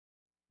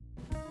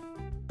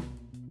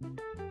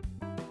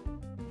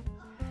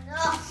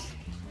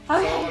So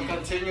we're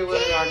continuing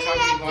our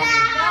Chubby Bunny.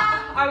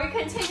 Are we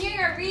continuing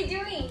or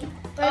redoing?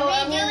 We're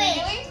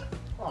redoing.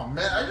 Oh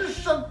man, I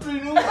just shoved 3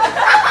 new I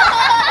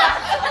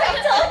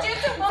ones. told you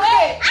to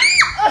wait.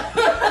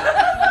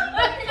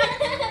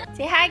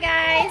 Say hi,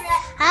 guys.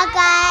 Hi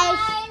guys.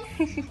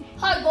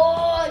 Hi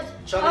guys.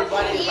 Chubby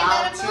Bunny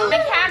round 2.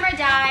 The camera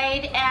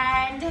died,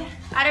 and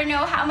I don't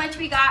know how much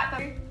we got,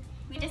 but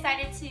we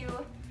decided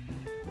to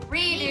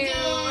redo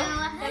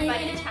the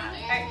bunny challenge.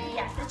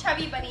 Yeah, the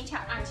Chubby Bunny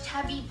challenge.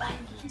 Chubby Bunny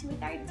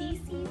with our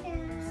DC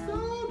fam.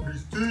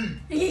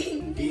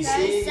 DC.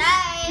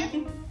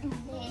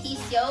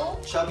 He's yo.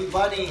 Chubby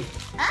Bunny.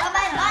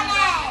 Chubby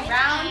Bunny.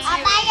 Round 2.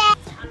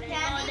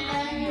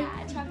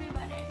 Chubby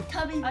Bunny.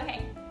 Chubby.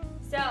 Okay,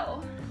 so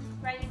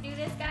ready to do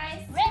this,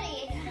 guys?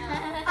 Ready.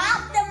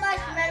 Pop the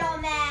marshmallow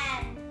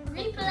man.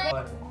 Replay.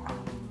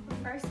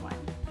 First one.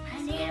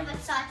 I need to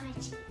massage my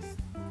cheeks.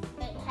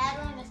 Wait, how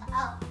do I massage?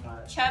 Oh.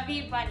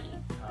 Chubby Bunny.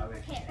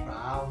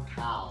 Brown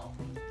cow.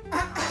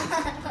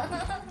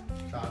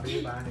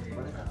 Chubby Bunny.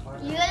 What is that?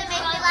 You're gonna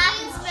make me laugh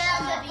and smell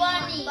the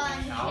bunny.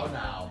 Cow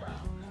now,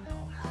 brown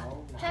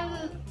cow.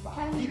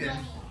 Eat it.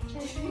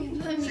 Chubby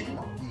Bunny. Chicken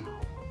monkey.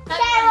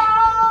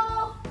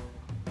 Carol.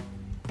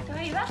 Go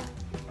ahead, Eva.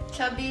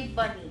 Chubby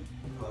Bunny.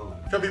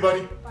 Chubby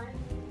Bunny.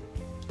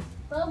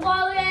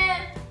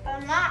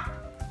 I'm not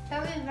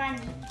Chubby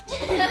Bunny.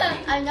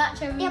 I'm not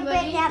Chubby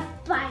Bunny.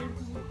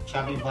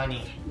 Chubby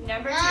Bunny.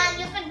 Number 2.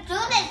 You can do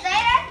this,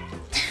 Zayden.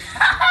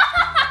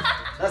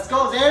 Let's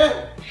go, Zayden.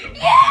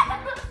 Yeah!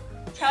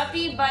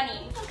 Chubby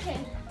Bunny. Okay.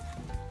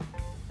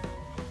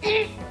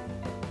 It's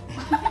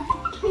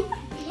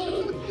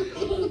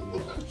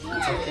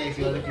okay if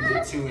you only can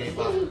do 2,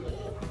 Ava.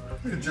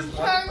 Just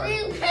one. Chubby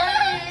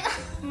Bunny.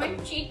 My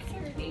cheeks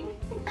hurting.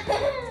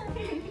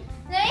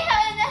 They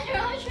have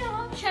another show.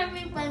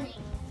 Chubby Bunny.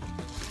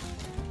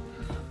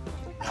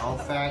 No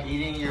fair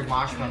eating your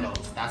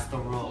marshmallows. That's the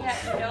rule.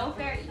 Yeah, no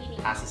fair eating.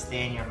 Has to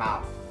stay in your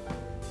mouth.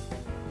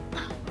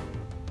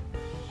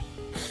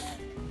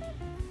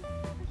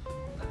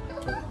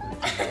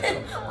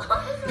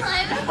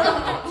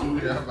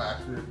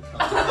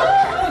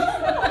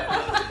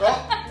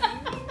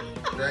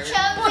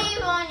 Chubby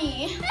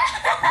Bunny.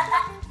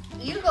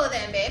 You go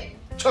then, babe.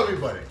 Chubby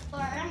Bunny.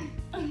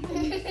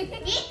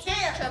 Me too.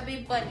 Chubby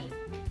Bunny.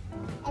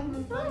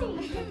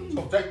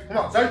 Oh, Zay, come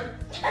on, Zay.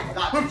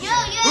 You.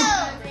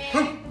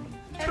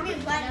 Chubby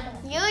Bunny.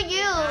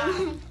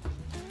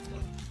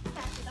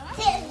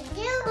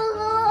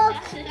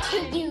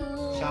 You.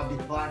 Chubby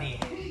Bunny.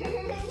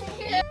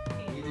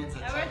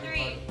 Number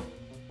 3.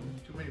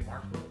 Too many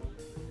marshmallows.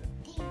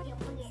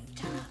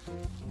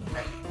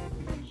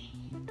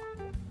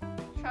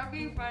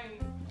 Chubby Bunny.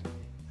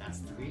 That's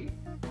 3?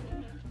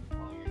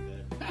 Oh, you're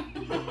good.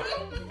 You're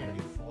gonna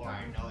do 4, I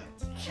know it.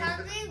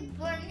 Chubby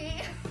Bunny.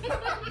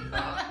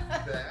 Not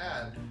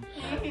bad.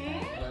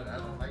 But I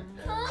don't like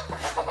that.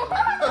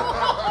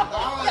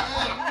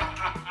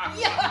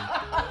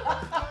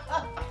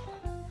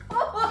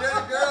 Yeah,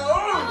 girl.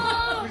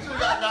 We should have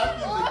got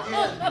napkins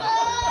again.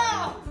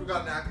 We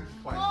forgot napkins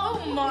twice. Oh,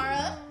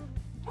 Mara.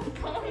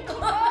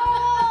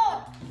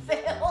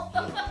 Fail.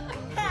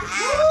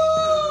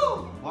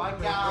 One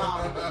down.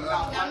 One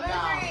Number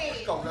down.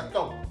 3. Let's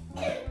go.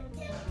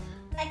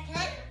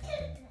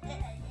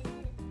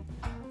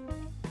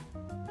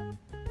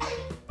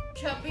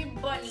 Chubby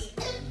Bunny.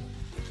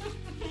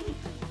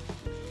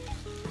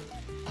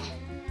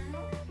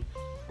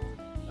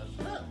 That's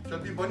it.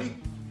 Chubby Bunny.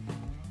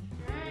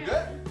 You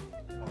good?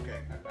 Okay,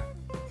 I'm back.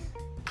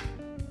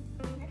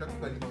 Chubby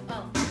Bunny.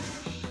 Oh.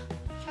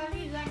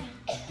 Chubby Bunny.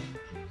 Is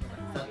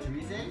that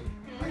 3, Zay?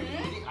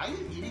 Are you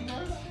eating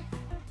those?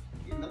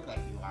 You look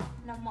like you are.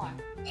 No more.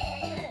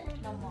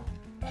 No more.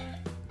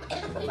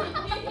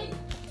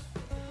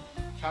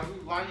 Chubby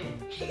Bunny.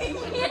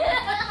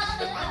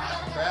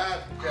 Bad,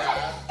 bad.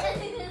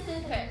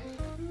 Okay.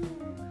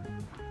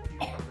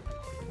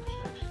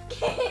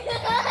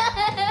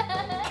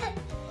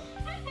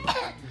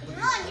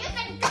 Come on, you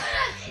can do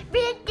it.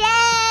 Be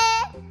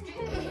dead.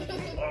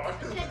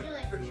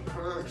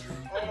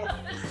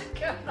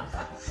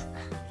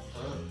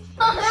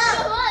 Come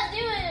on, do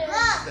it.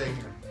 Thank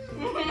you.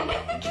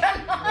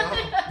 Come on.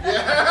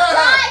 Yeah.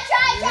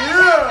 Try.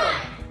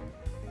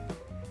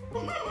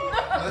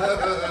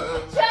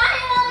 Try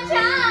one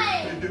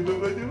time.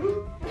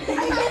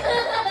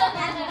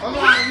 Come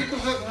on, you can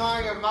put more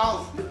in your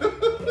mouth.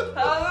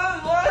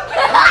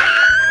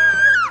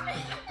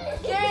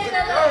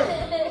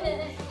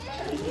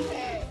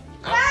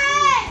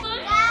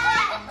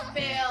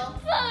 Fail.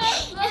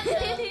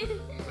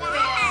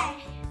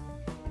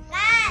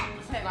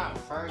 It's not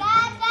first.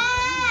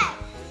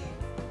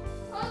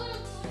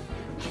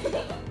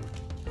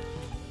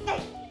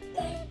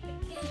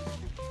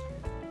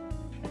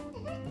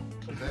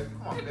 Babe,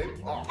 come on, babe.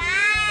 Oh.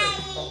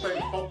 Hey,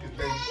 don't focus,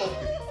 baby.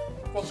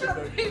 Focus,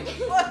 baby.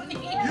 Bunny.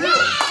 Yeah.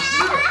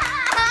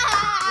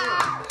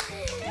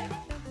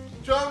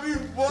 Chubby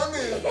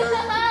Bunny, baby.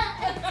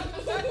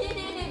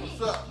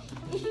 What's up?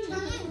 You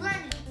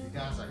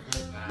guys are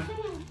good, man.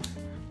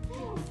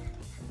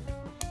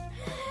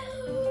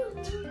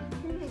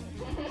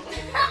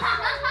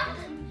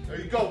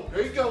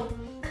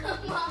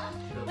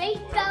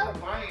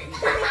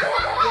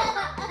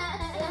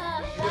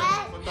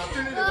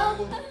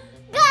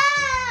 Go!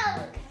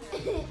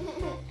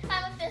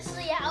 I'm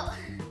officially out.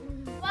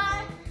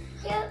 1,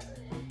 2,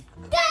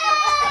 go!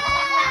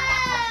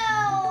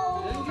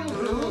 Didn't you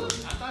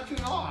lose? I thought you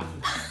lost.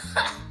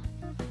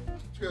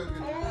 Good.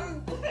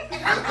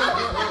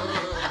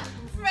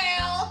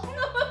 Fail.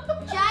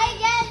 Try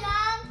again,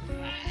 Mom.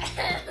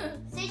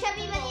 Say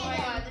Chubby Bunny Oh my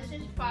again. god, this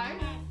is fun.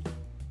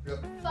 Yep.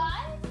 5?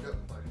 Yep.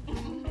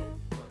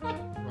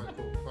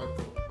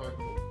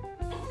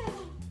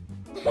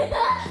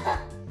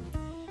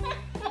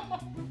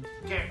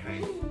 Can't pay.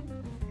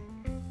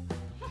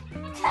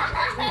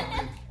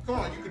 Come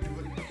on, you could do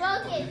it.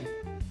 Focus.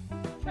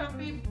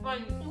 Chubby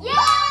Bunny.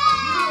 Yeah!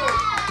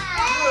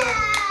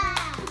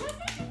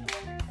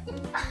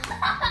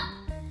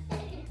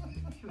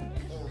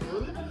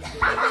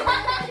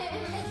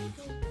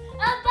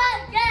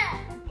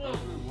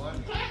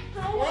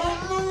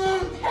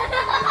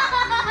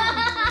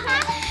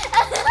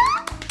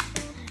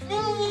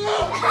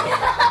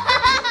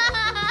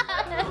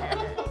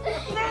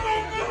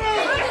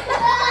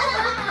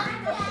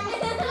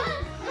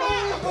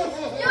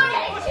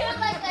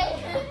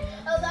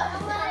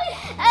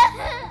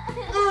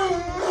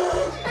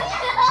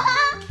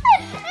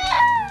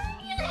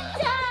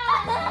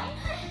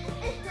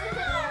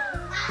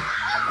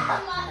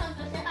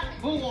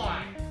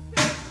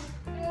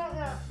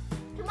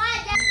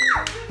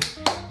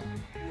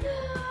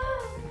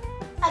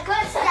 I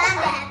couldn't stand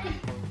that.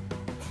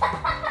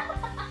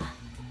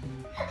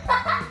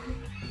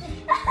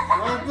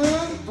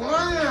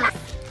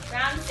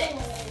 Round 6.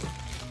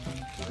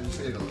 You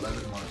said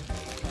 11 months.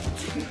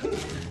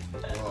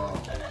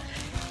 Wow.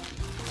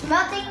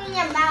 Melting in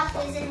your mouth,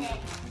 isn't it?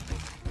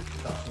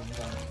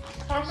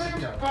 Chubby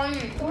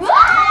Bunny. Woo!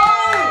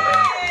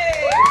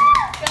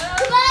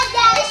 Come on,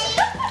 Daddy.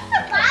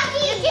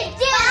 Maggie, you can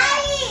do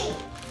it.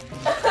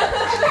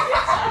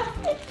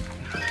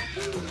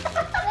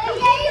 Where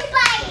are you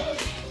biting?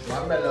 My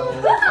mellow.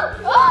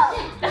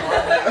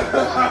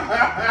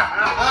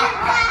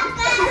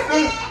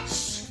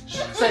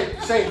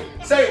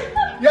 Say it.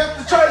 You have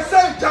to try to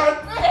say it, John.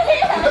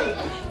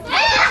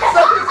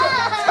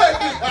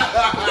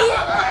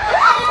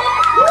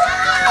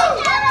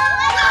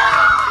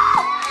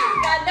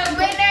 Got the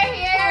winner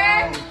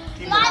here.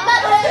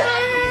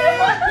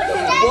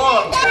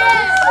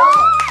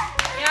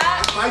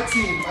 Yeah. My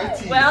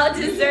team. Well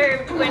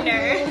deserved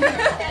winner.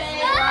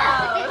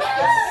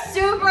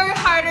 Super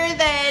harder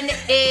than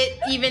it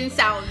even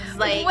sounds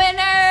like.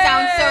 Winner.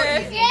 Sounds so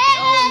easy.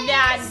 Oh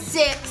man,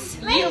 6.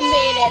 You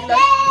made it look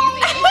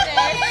easy.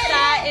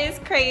 That is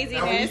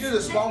Now, when you craziness. do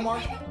the small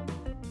mark,